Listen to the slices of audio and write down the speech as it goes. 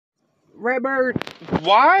Redbird,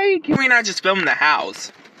 why can we not just film in the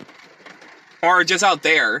house? Or just out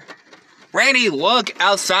there? Randy, look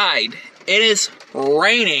outside. It is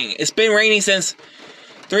raining. It's been raining since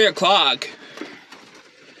 3 o'clock.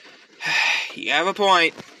 You have a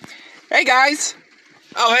point. Hey, guys.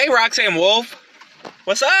 Oh, hey, Roxanne Wolf.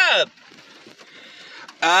 What's up?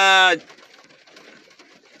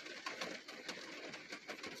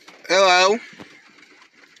 Hello.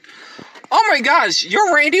 Oh my gosh,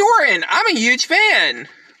 you're Randy Orton. I'm a huge fan.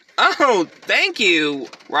 Oh, thank you,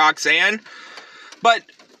 Roxanne. But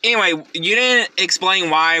anyway, you didn't explain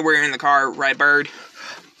why we're in the car, right, Bird?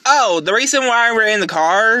 Oh, the reason why we're in the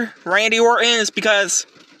car, Randy Orton, is because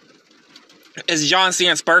it's John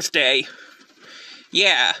Cena's birthday.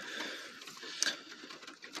 Yeah.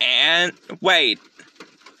 And wait,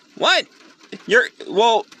 what?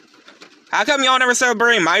 Well, how come y'all never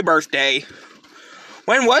celebrated my birthday?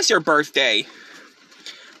 When was your birthday?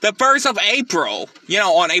 The 1st of April. You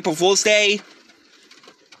know, on April Fool's Day.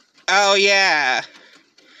 Oh, yeah.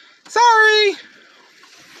 Sorry.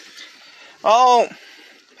 Oh,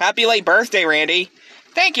 happy late birthday, Randy.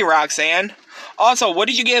 Thank you, Roxanne. Also, what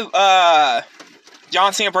did you give,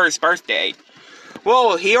 John Cena for his birthday?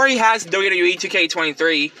 Well, he already has WWE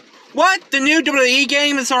 2K23. What? The new WWE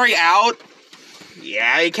game is already out?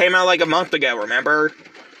 Yeah, it came out like a month ago, remember?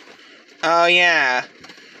 Oh, yeah.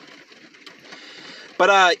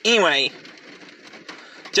 But, anyway.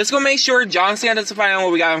 Just go make sure John Cena doesn't find out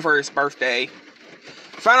what we got him for his birthday.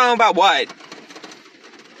 Find out about what?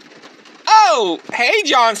 Oh! Hey,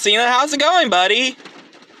 John Cena, how's it going, buddy?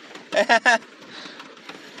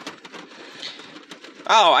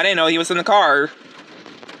 Oh, I didn't know he was in the car.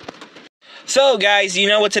 So, guys, you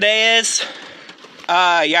know what today is?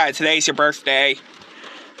 Yeah, today's your birthday.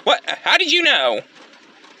 What? How did you know?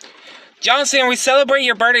 John Cena, we celebrate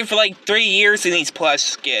your birthday for like 3 years in these Plush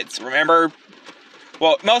skits, remember?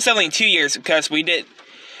 Well, most definitely 2 years, because we did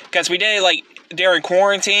it like during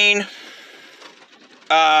quarantine.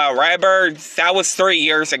 Redbird, that was 3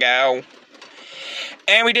 years ago.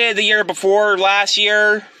 And we did it the year before last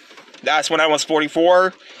year. That's when I was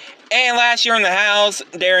 44. And last year in the house,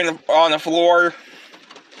 there on the floor.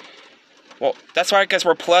 Well, that's right, because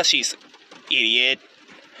we're plushies, idiot.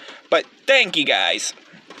 But thank you guys.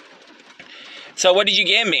 So what did you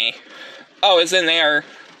give me? Oh, it's in there.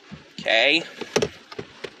 Okay.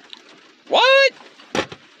 What?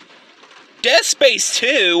 Dead Space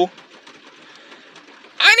 2?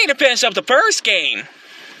 I need to finish up the first game.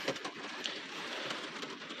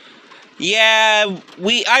 Yeah,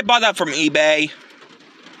 I bought that from eBay.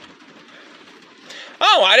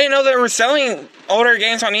 Oh, I didn't know they were selling older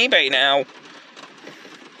games on eBay now.